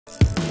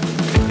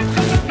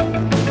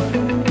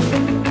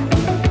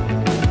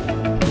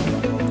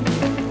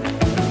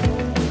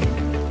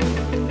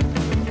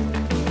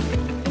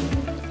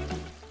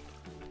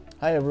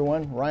Hi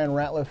everyone, Ryan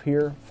Ratliff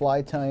here,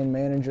 fly tying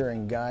manager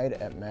and guide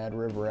at Mad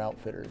River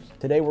Outfitters.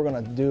 Today we're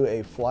going to do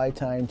a fly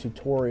tying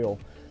tutorial.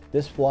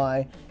 This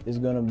fly is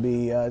going to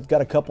be, it's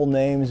got a couple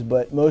names,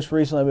 but most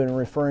recently I've been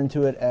referring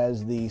to it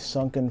as the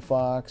Sunken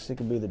Fox. It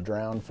could be the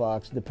Drowned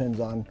Fox, depends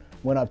on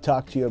when I've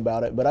talked to you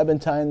about it. But I've been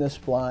tying this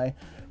fly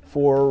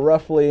for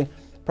roughly,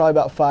 probably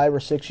about 5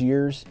 or 6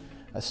 years.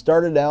 I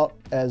started out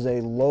as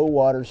a low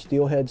water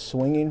steelhead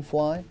swinging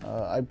fly.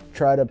 I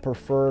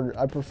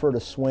prefer to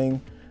swing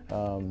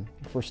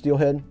for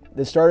steelhead.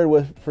 It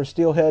started for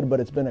steelhead, but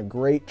it's been a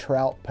great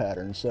trout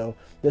pattern. So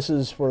this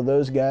is for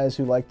those guys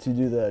who like to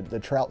do the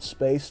trout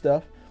space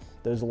stuff,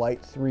 those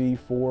light 3,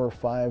 4,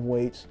 5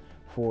 weights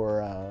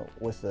for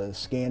with the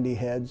Scandi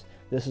heads.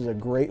 This is a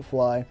great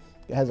fly.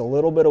 It has a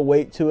little bit of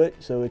weight to it,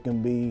 so it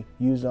can be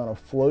used on a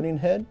floating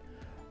head,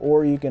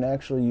 or you can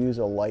actually use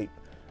a light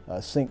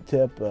sink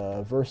tip,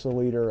 a Versa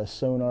leader, a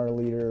sonar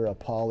leader, a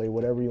poly,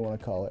 whatever you want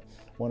to call it.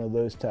 One of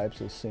those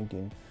types of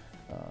sinking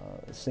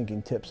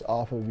tips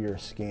off of your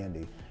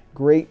Scandi.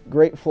 Great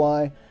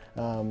fly,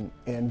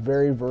 and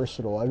very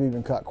versatile. I've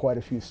even caught quite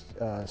a few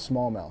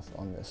smallmouth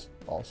on this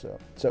also.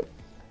 So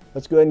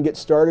let's go ahead and get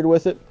started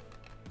with it.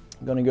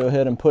 I'm going to go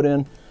ahead and put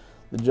in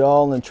the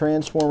jawl and the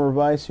transformer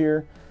vise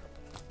here.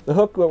 The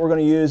hook that we're going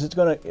to use, it's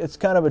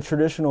kind of a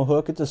traditional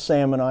hook. It's a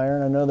salmon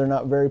iron. I know they're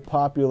not very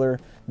popular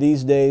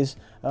these days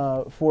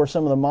for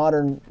some of the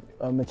modern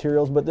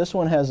materials, but this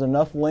one has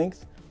enough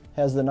length,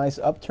 has the nice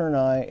upturn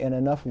eye, and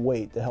enough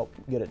weight to help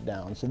get it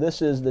down. So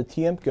this is the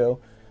Tiemco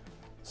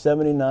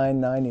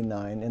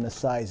 79.99 in a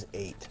size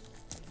 8.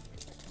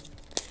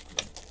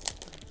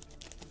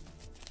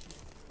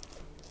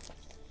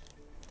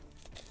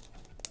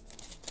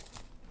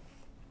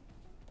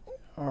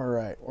 All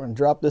right, we're going to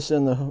drop this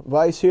in the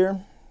vise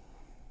here.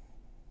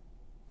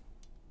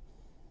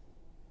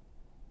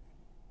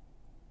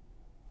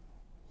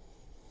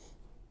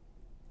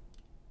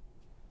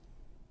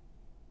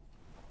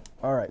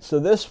 All right, so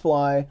this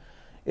fly,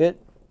 it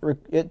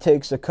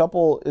takes a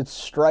couple, it's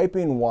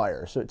striping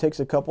wire, so it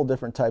takes a couple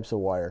different types of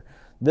wire.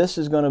 This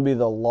is going to be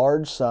the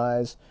large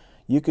size.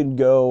 You could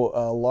go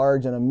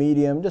large and a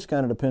medium, just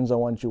kind of depends on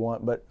what you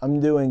want, but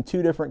I'm doing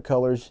 2 different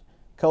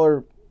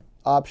color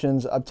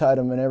options. I've tied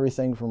them in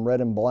everything from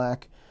red and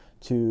black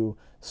to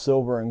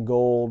silver and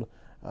gold,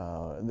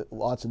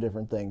 lots of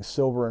different things.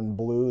 Silver and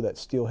blue, that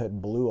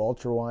steelhead blue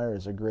ultra wire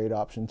is a great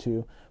option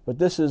too. But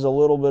this is a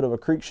little bit of a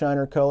creek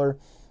shiner color.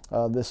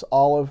 This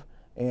olive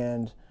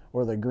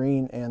or the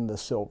green and the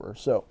silver.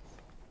 So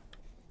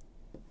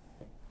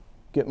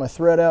get my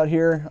thread out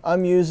here.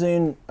 I'm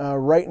using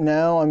right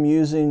now I'm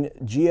using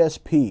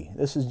GSP.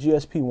 This is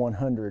GSP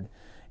 100,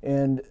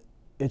 and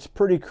it's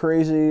pretty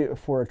crazy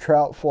for a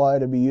trout fly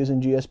to be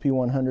using GSP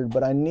 100,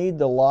 but I need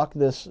to lock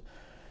this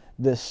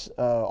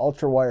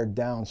ultra wire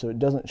down so it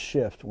doesn't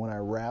shift when I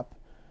wrap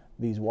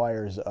these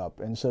wires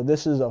up. And so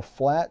this is a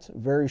flat,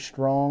 very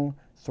strong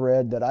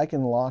thread that I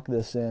can lock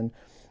this in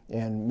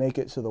and make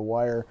it so the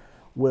wire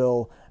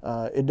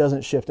it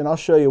doesn't shift. And I'll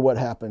show you what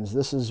happens.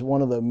 This is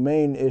one of the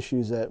main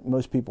issues that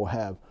most people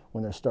have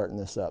when they're starting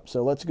this up.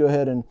 So let's go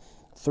ahead and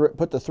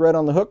put the thread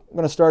on the hook. I'm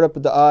going to start up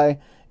at the eye, and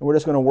we're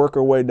just going to work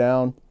our way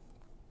down.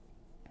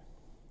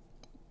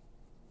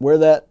 Where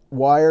that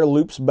wire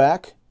loops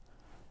back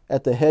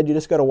at the head, you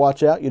just got to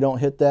watch out you don't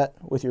hit that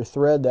with your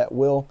thread. That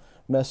will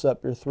mess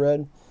up your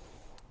thread.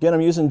 Again,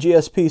 I'm using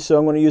GSP, so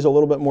I'm going to use a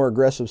little bit more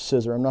aggressive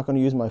scissor. I'm not going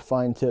to use my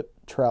fine tip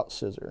trout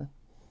scissor.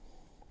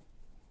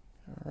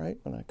 All right,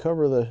 I'm going to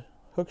cover the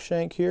hook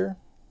shank here,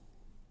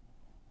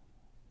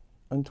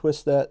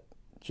 untwist that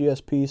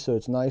GSP so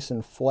it's nice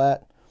and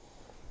flat.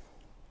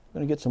 I'm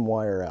going to get some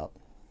wire out.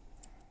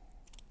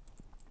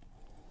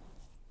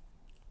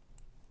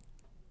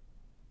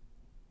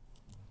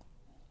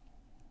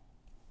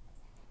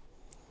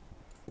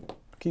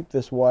 Keep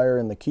this wire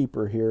in the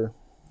keeper here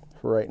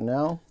for right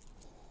now.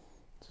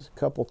 Just a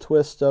couple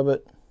twists of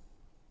it.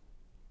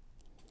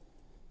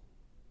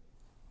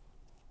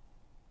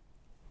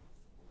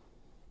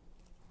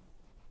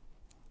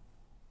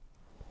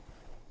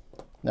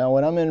 Now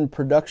when I'm in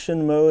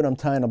production mode, I'm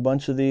tying a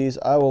bunch of these.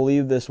 I will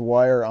leave this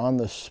wire on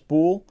the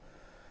spool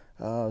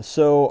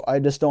so I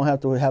just don't have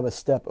to have a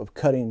step of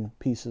cutting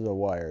pieces of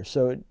wire.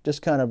 So it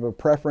just kind of a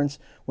preference.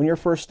 When you're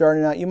first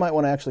starting out, you might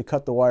want to actually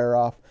cut the wire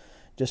off.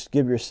 Just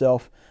give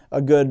yourself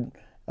a good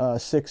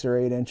 6 or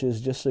 8 inches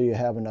just so you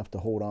have enough to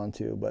hold on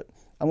to. But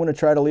I'm going to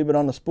try to leave it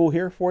on the spool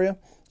here for you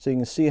so you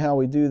can see how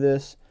we do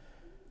this.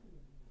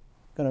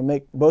 Going to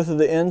make both of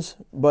the ends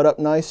butt up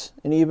nice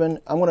and even.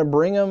 I'm going to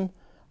bring them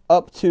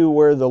up to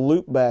where the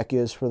loop back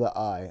is for the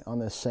eye on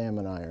this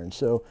salmon iron.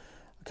 So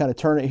kind of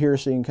turn it here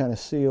so you can kind of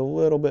see a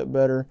little bit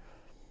better.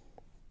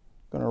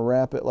 Going to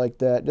wrap it like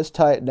that. Just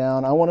tie it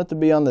down. I want it to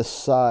be on the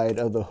side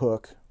of the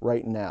hook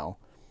right now.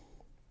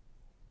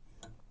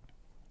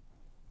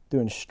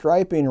 Doing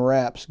striping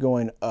wraps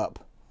going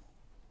up.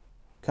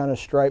 Kind of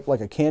stripe like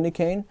a candy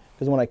cane,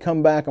 because when I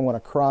come back I'm going to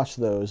cross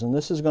those, and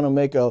this is going to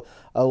make a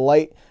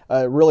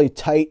really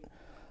tight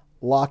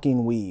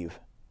locking weave.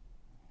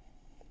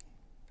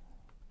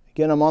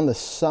 Again, I'm on the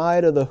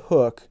side of the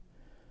hook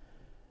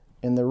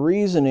And the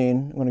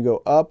reasoning, I'm going to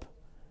go up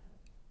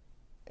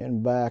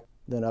and back,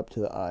 then up to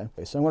the eye.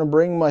 Okay, so I'm going to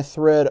bring my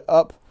thread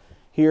up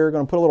here. I'm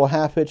going to put a little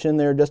half hitch in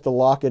there just to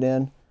lock it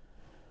in.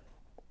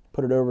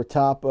 Put it over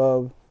top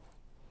of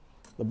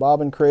the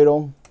bobbin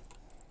cradle.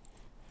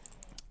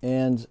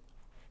 And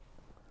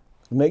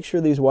make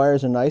sure these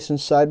wires are nice and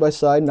side by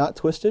side, not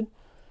twisted.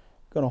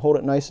 Going to hold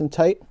it nice and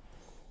tight.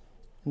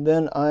 And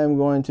then I'm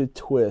going to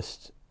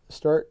twist.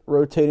 Start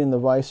rotating the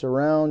vise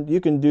around.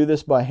 You can do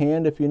this by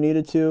hand if you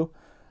needed to.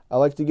 I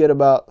like to get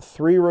about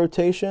 3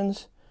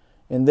 rotations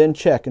and then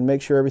check and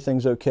make sure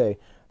everything's okay.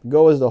 The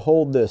goal is to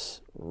hold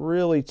this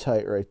really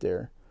tight right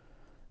there.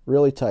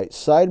 Really tight.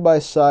 Side by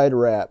side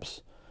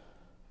wraps.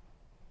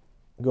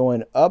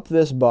 Going up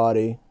this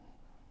body.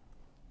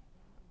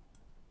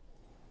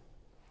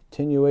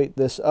 Attenuate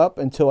this up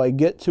until I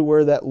get to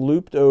where that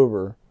looped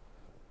over.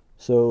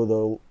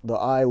 So the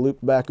eye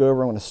looped back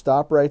over. I'm going to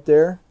stop right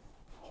there.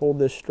 Hold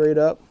this straight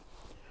up.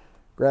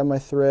 Grab my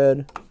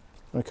thread. I'm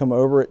going to come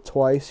over it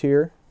twice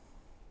here.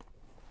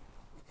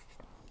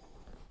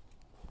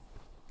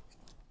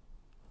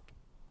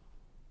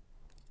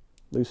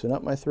 Loosen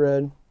up my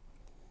thread.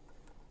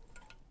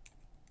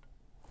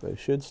 But it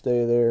should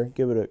stay there.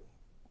 Give it a,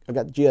 I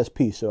got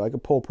GSP, so I can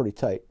pull pretty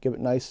tight. Give it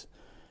a nice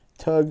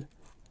tug,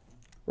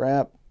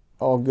 wrap,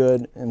 all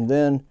good. And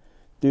then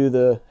do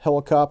the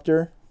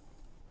helicopter.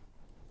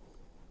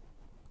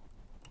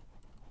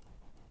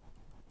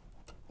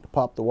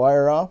 Pop the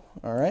wire off.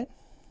 All right.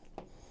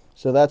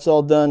 So that's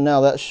all done.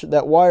 Now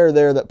that wire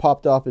there that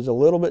popped off is a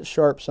little bit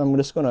sharp, so I'm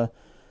just going to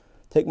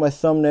take my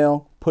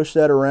thumbnail, push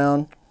that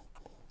around,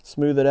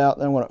 smooth it out,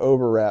 then I'm going to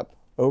overwrap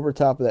over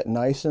top of that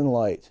nice and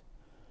light.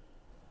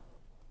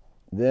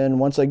 Then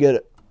once I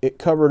get it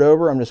covered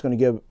over, I'm just going to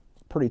give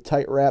pretty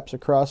tight wraps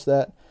across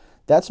that.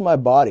 That's my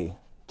body.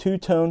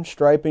 Two-tone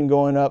striping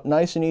going up,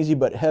 nice and easy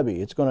but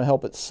heavy. It's going to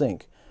help it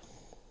sink.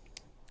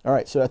 All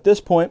right, so at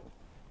this point,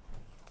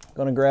 I'm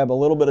going to grab a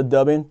little bit of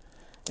dubbing,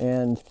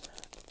 and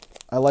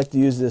I like to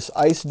use this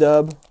ice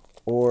dub,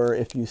 or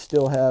if you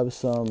still have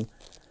some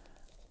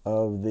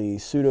of the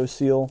pseudo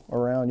seal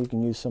around, you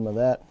can use some of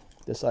that.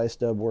 This ice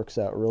dub works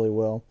out really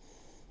well.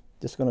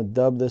 Just going to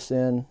dub this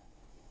in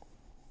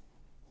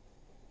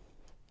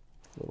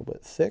a little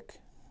bit thick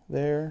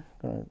there.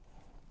 Going to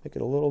make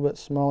it a little bit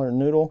smaller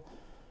noodle.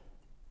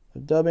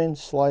 The dubbing,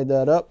 slide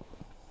that up.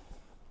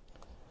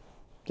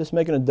 Just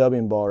making a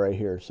dubbing ball right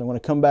here. So I'm going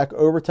to come back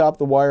over top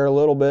the wire a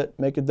little bit,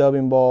 make a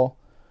dubbing ball,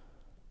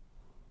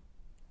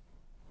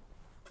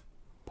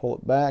 pull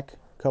it back,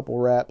 a couple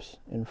wraps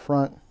in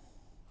front.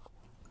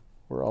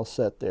 We're all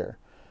set there.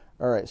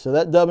 All right, so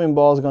that dubbing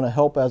ball is going to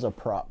help as a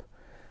prop.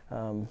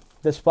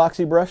 This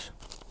Foxy brush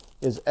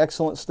is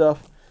excellent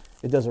stuff.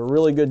 It does a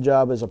really good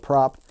job as a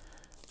prop.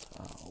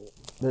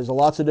 There's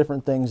lots of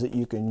different things that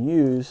you can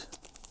use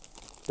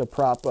to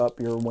prop up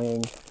your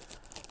wing,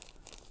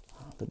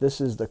 but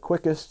this is the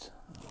quickest.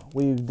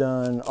 We've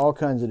done all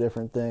kinds of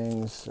different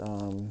things.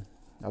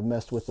 I've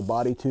messed with the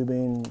body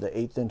tubing, the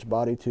 1/8 inch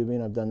body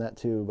tubing. I've done that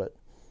too, but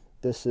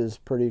this is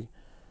pretty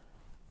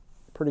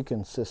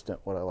consistent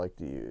what I like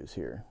to use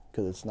here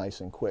because it's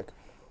nice and quick.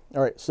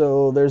 All right,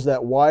 so there's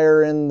that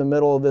wire in the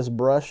middle of this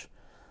brush.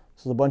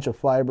 This is a bunch of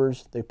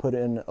fibers. They put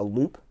in a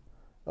loop,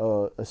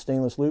 a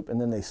stainless loop,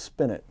 and then they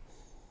spin it.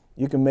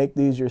 You can make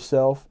these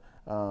yourself,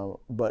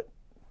 but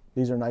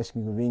these are nice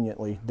and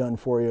conveniently done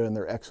for you, and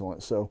they're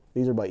excellent. So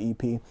these are by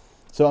EP.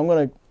 So I'm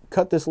going to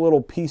cut this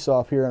little piece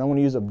off here, and I'm going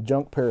to use a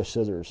junk pair of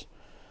scissors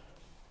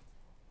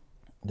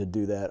to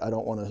do that. I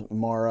don't want to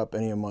mar up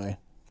any of my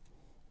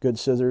good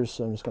scissors,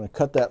 so I'm just going to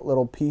cut that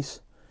little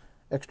piece,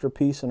 extra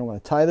piece, and I'm going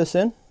to tie this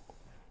in.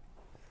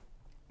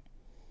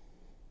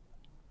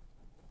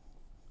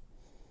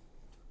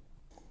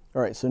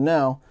 All right, so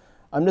now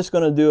I'm just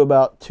going to do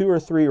about 2 or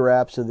 3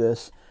 wraps of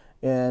this,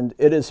 and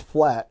it is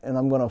flat, and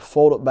I'm going to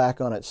fold it back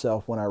on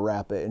itself when I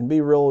wrap it, and be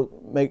real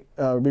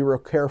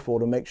careful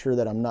to make sure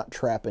that I'm not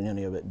trapping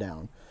any of it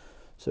down.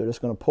 So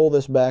just going to pull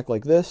this back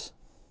like this,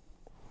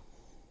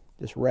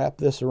 just wrap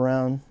this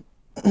around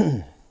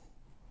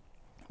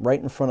right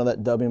in front of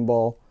that dubbing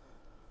ball.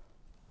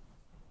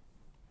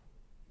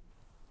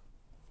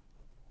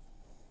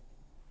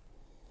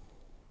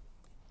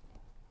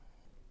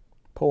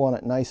 Pull on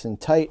it nice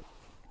and tight,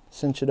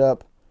 cinch it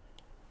up,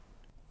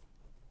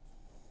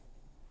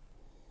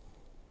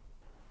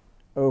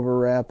 over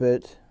wrap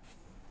it,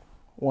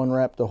 1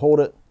 wrap to hold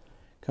it,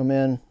 come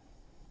in,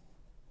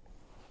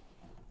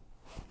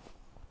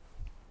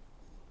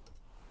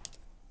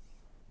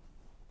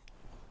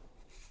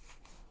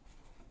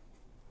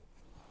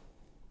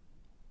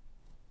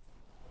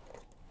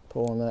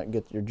 pull on that,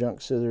 get your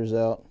junk scissors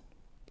out.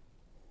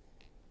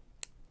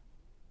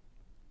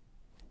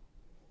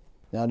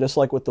 Now, just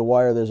like with the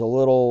wire, there's a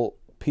little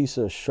piece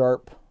of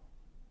sharp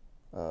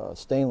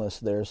stainless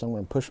there, so I'm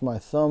going to push my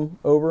thumb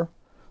over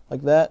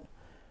like that.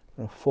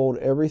 I'm going to fold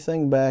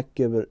everything back,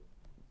 give it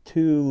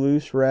 2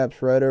 loose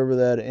wraps right over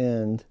that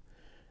end.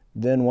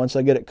 Then once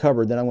I get it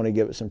covered, then I'm going to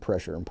give it some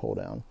pressure and pull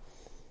down.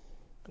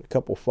 Got a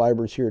couple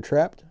fibers here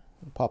trapped.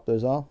 Pop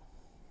those off.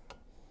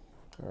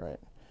 All right.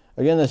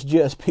 Again, this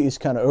GSP is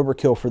kind of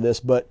overkill for this,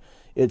 but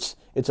it's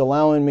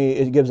allowing me,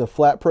 it gives a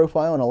flat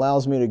profile and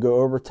allows me to go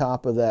over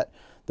top of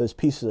those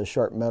pieces of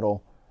sharp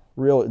metal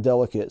real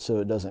delicate so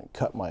it doesn't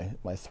cut my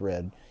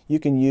thread. You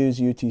can use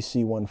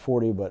UTC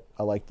 140, but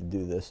I like to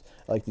do this.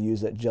 I like to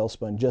use that gel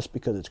spun just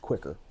because it's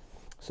quicker.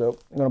 So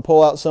I'm going to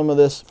pull out some of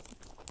this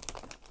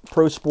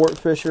Pro Sport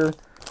Fisher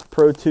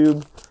Pro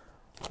Tube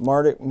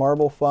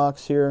Marble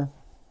Fox here.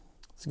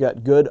 It's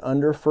got good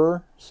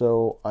underfur,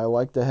 so I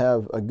like to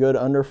have a good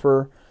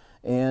underfur,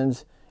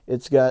 and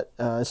it's got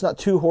it's not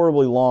too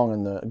horribly long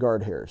in the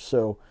guard hairs,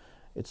 so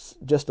it's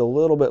just a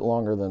little bit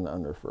longer than the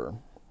underfur.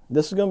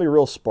 This is going to be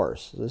real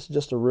sparse. This is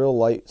just a real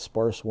light,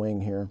 sparse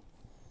wing here.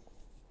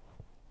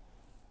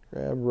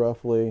 Grab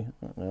roughly,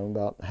 I don't know,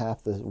 about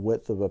half the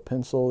width of a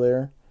pencil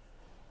there.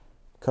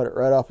 Cut it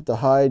right off at the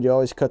hide. You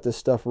always cut this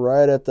stuff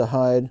right at the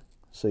hide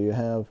so you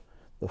have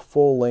the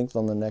full length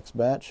on the next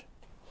batch.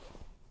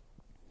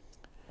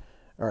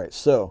 All right,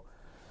 so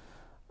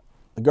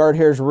the guard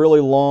hair is really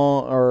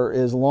long, or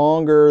is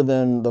longer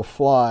than the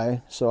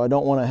fly, so I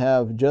don't want to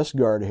have just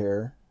guard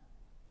hair.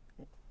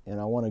 And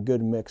I want a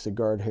good mix of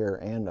guard hair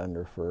and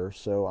underfur.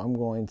 So I'm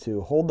going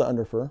to hold the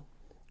underfur,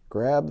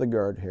 grab the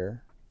guard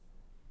hair,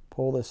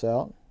 pull this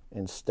out,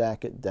 and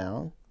stack it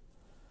down.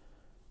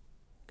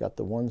 Got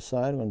the one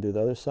side, I'm going to do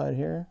the other side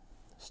here.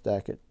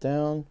 Stack it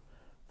down,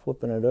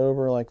 flipping it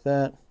over like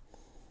that.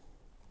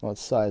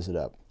 Let's size it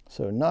up.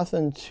 So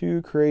nothing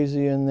too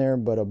crazy in there,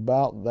 but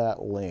about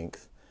that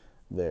length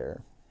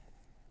there.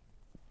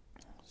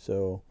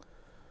 So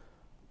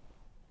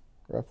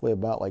roughly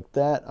about like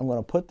that. I'm going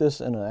to put this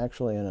in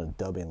actually in a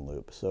dubbing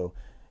loop. So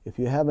if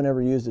you haven't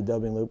ever used a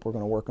dubbing loop, we're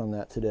going to work on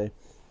that today.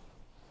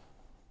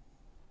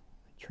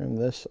 Trim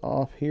this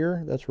off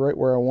here. That's right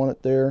where I want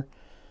it there.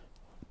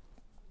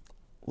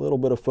 A little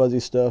bit of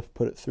fuzzy stuff.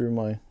 Put it through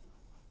my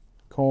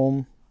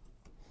comb.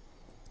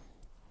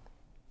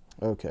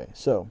 Okay,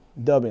 so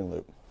dubbing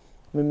loop.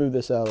 Let me move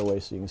this out of the way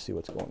so you can see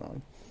what's going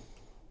on.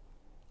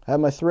 I have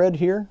my thread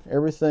here.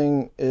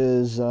 Everything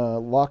is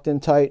locked in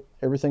tight.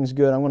 Everything's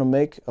good. I'm going to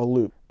make a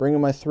loop. Bringing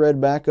my thread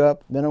back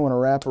up. Then I'm going to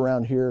wrap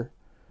around here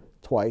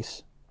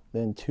twice.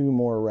 Then 2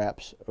 more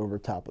wraps over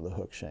top of the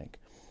hook shank.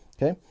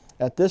 Okay.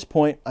 At this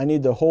point, I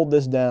need to hold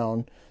this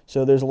down.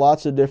 So there's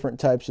lots of different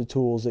types of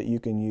tools that you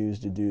can use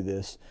to do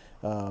this.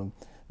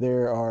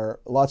 There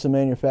are lots of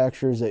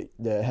manufacturers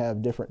that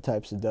have different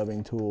types of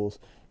dubbing tools.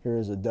 Here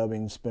is a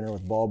dubbing spinner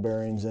with ball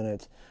bearings in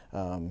it.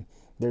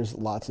 There's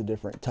lots of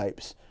different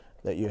types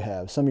that you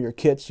have. Some of your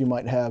kits you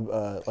might have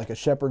like a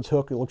shepherd's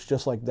hook. It looks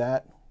just like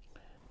that.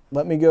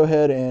 Let me go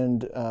ahead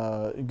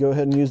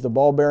and use the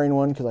ball bearing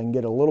one because I can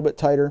get it a little bit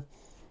tighter.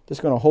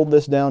 Just going to hold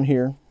this down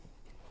here.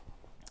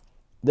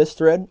 This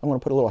thread I'm going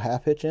to put a little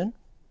half hitch in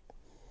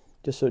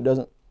just so it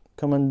doesn't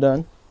come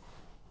undone.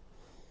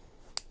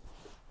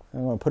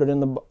 I'm going to put it in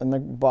the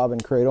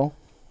bobbin cradle.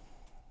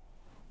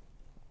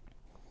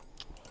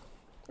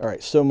 All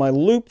right, so my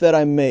loop that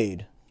I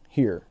made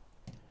here,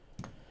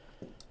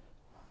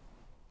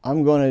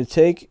 I'm going to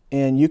take,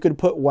 and you could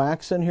put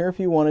wax in here if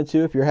you wanted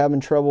to, if you're having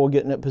trouble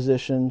getting it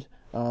positioned.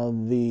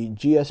 The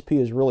GSP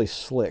is really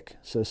slick,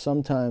 so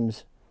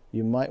sometimes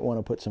you might want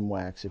to put some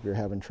wax if you're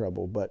having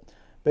trouble. But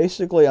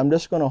basically, I'm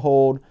just going to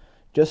hold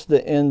just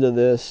the end of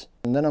this,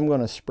 and then I'm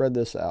going to spread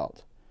this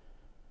out.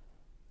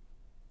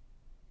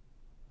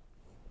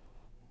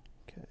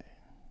 Okay.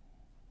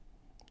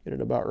 Get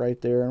it about right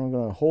there, and I'm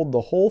going to hold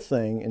the whole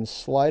thing and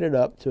slide it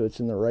up till it's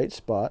in the right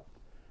spot.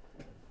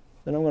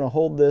 Then I'm going to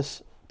hold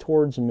this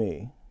towards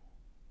me.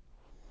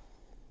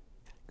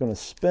 I'm going to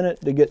spin it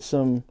to get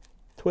some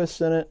twists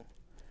in it.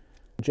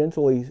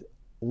 Gently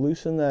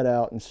loosen that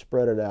out and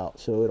spread it out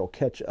so it'll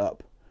catch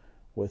up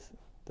with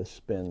the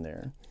spin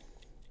there.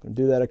 I'm going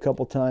to do that a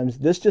couple times.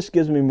 This just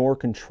gives me more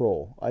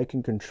control. I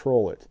can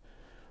control it.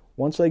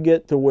 Once I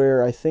get to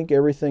where I think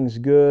everything's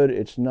good,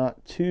 it's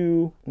not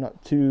too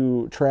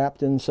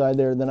trapped inside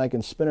there, then I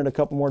can spin it a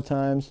couple more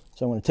times.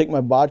 So I'm going to take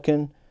my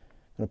bodkin, I'm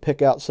going to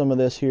pick out some of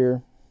this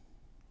here.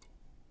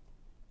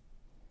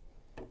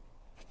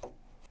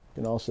 You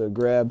can also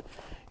grab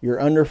your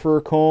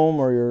underfur comb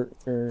or your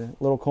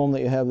little comb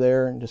that you have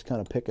there and just kind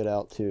of pick it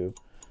out too.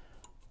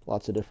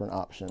 Lots of different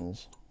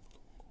options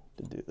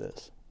to do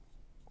this.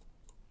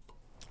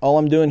 All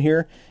I'm doing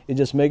here is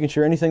just making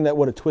sure anything that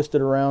would have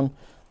twisted around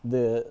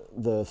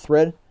the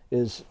thread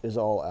is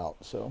all out.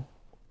 So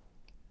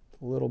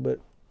a little bit,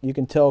 you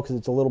can tell because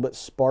it's a little bit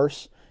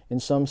sparse in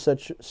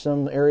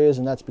some areas,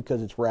 and that's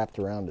because it's wrapped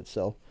around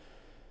itself.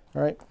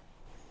 All right.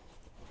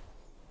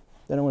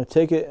 Then I'm going to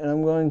take it and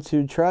I'm going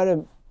to try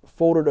to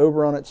fold it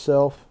over on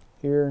itself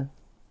here.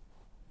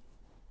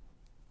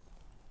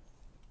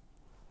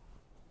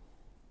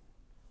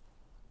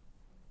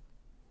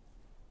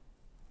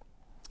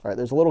 All right,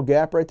 there's a little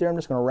gap right there. I'm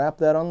just going to wrap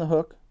that on the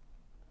hook.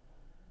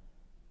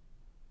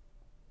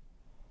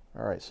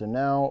 All right, so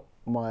now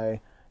my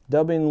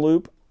dubbing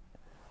loop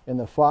and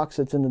the fox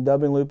that's in the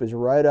dubbing loop is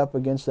right up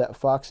against that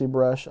foxy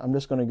brush. I'm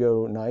just going to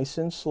go nice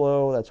and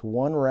slow. That's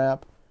one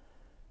wrap.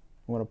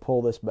 I'm going to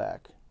pull this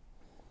back.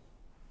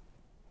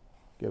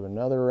 Give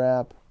another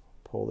wrap,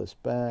 Pull this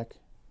back.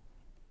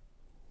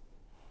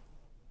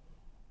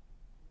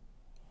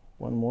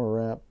 One more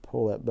wrap,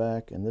 pull that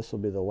back, and this will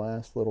be the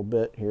last little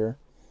bit here.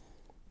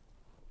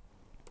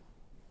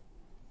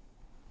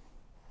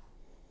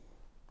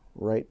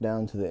 Right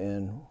down to the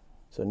end.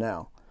 So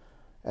now,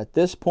 at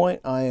this point,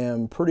 I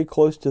am pretty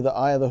close to the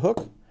eye of the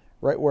hook,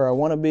 right where I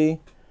want to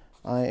be.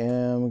 I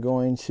am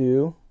going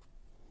to,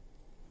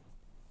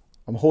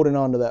 I'm holding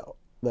on to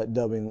that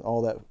dubbing,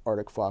 all that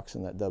Arctic Fox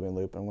in that dubbing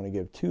loop. I'm going to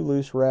give 2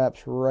 loose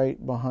wraps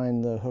right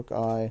behind the hook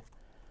eye.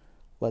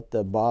 Let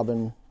the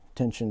bobbin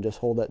tension just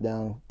hold that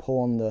down.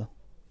 Pull on the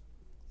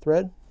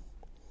thread.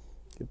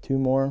 Give 2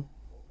 more.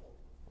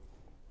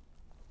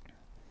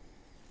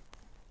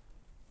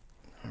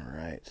 All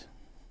right.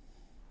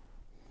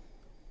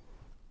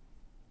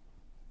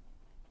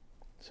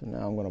 So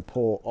now I'm going to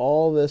pull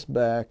all this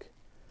back.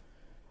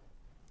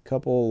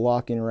 Couple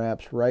locking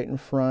wraps right in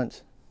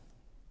front.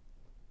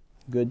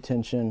 Good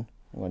tension.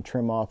 I'm going to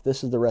trim off.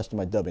 This is the rest of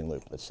my dubbing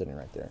loop that's sitting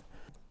right there.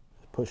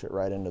 Push it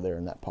right into there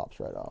and that pops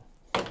right off.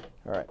 All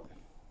right.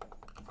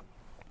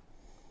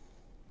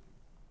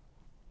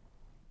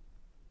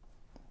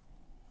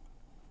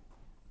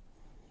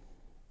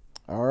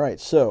 All right,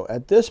 so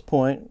at this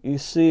point, you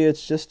see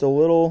it's just a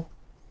little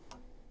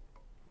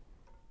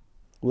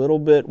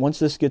bit, once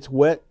this gets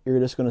wet, you're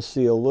just going to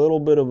see a little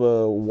bit of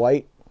a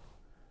white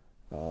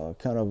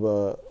kind of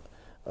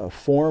a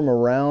form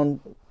around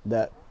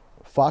that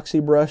foxy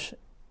brush,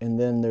 and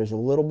then there's a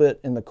little bit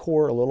in the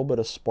core, a little bit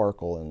of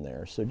sparkle in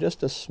there. So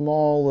just a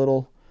small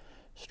little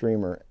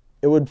streamer.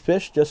 It would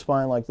fish just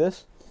fine like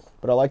this,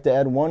 but I like to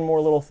add one more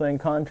little thing,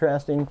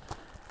 contrasting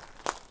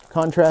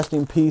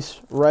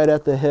piece right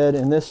at the head,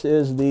 and this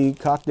is the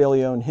Coq de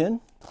Leon hen.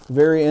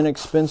 Very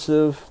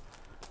inexpensive,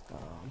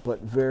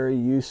 but very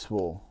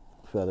useful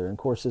feather. And of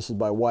course, this is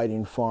by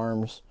Whiting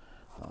Farms.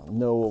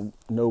 No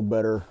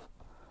better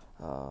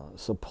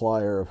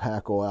supplier of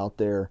hackle out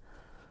there.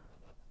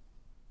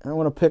 And I'm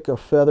going to pick a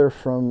feather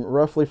from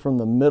roughly from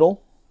the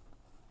middle.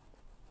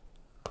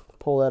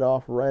 Pull that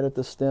off right at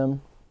the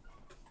stem.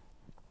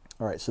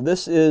 All right, so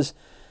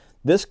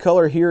this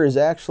color here is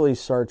actually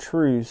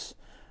chartreuse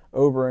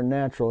over a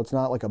natural. It's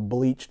not like a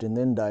bleached and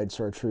then dyed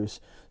chartreuse.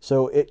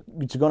 So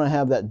it's going to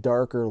have that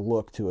darker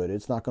look to it.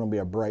 It's not going to be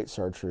a bright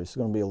chartreuse. It's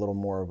going to be a little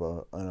more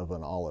of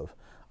an olive.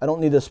 I don't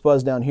need this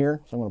fuzz down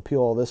here, so I'm going to peel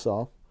all this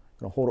off. I'm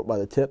going to hold it by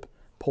the tip,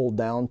 pull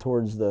down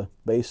towards the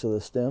base of the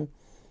stem.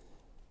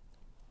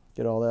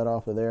 Get all that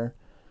off of there.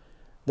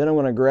 Then I'm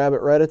going to grab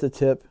it right at the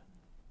tip,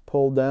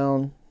 pull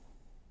down.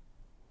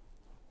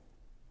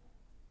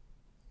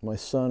 My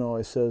son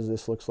always says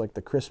this looks like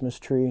the Christmas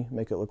tree.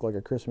 Make it look like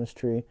a Christmas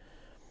tree.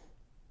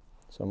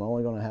 So I'm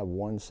only going to have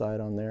one side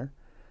on there.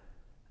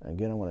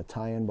 Again, I'm going to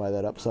tie in by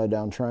that upside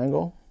down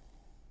triangle.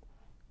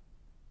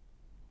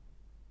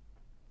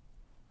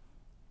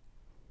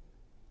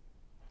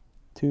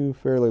 Two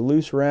fairly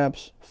loose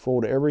wraps,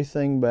 fold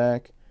everything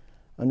back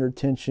under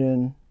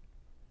tension.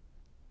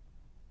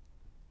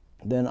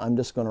 Then I'm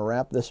just going to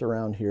wrap this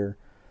around here,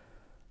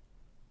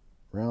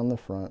 around the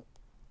front,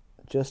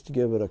 just to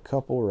give it a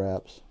couple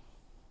wraps.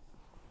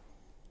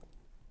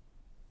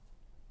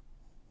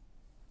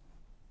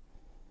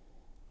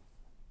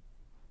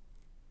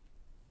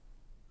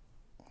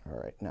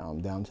 All right, now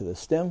I'm down to the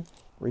stem,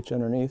 reach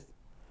underneath.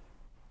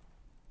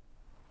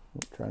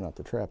 Try not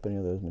to trap any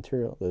of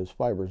those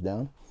fibers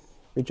down.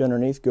 Reach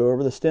underneath, go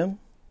over the stem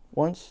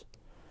once,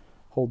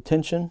 hold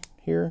tension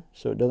here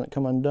so it doesn't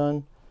come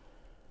undone.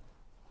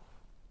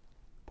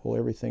 Pull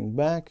everything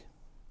back.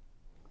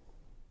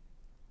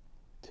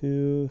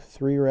 2,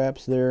 3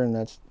 wraps there, and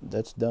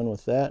that's done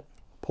with that.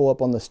 Pull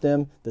up on the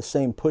stem, the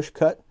same push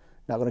cut.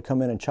 Not going to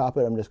come in and chop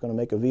it. I'm just going to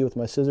make a V with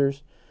my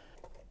scissors.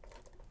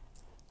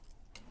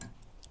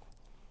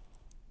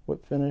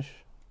 Whip finish.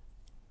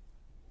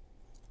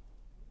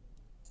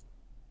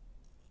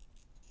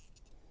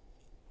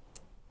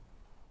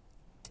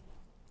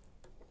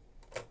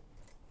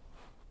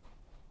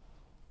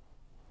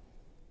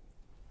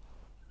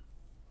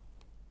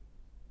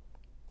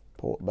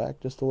 Pull it back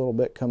just a little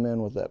bit, come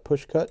in with that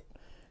push cut,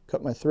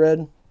 cut my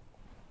thread,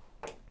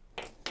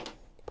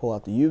 pull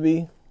out the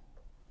UV,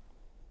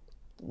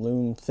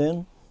 loom thin.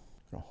 I'm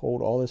going to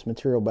hold all this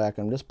material back.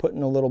 I'm just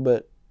putting a little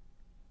bit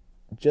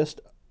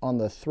just on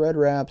the thread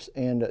wraps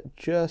and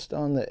just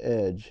on the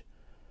edge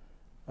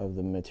of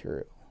the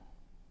material.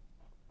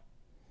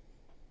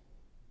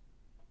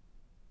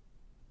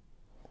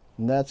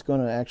 And that's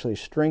going to actually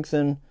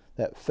strengthen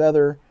that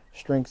feather,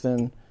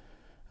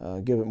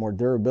 give it more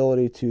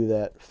durability to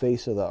that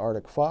face of the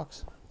Arctic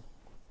Fox.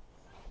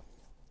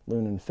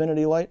 Loon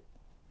Infinity Light.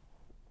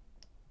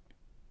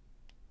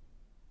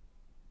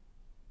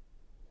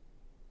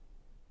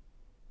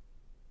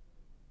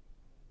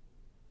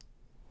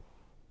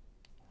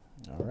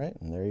 All right,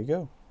 and there you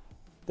go.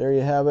 There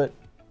you have it.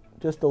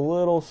 Just a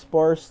little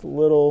sparse,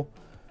 little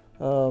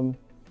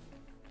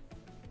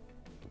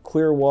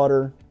clear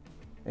water,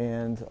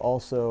 and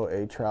also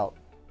a trout,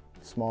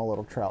 small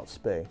little trout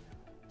spay.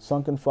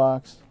 Sunken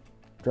Fox,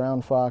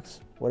 drowned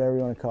fox, whatever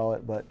you want to call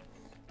it, but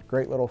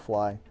great little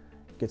fly.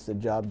 gets the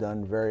job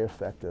done, very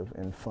effective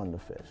and fun to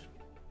fish.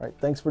 All right,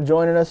 thanks for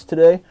joining us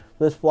today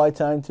for this fly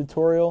tying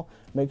tutorial.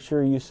 Make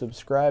sure you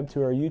subscribe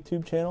to our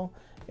YouTube channel,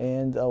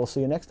 and we'll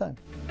see you next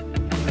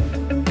time.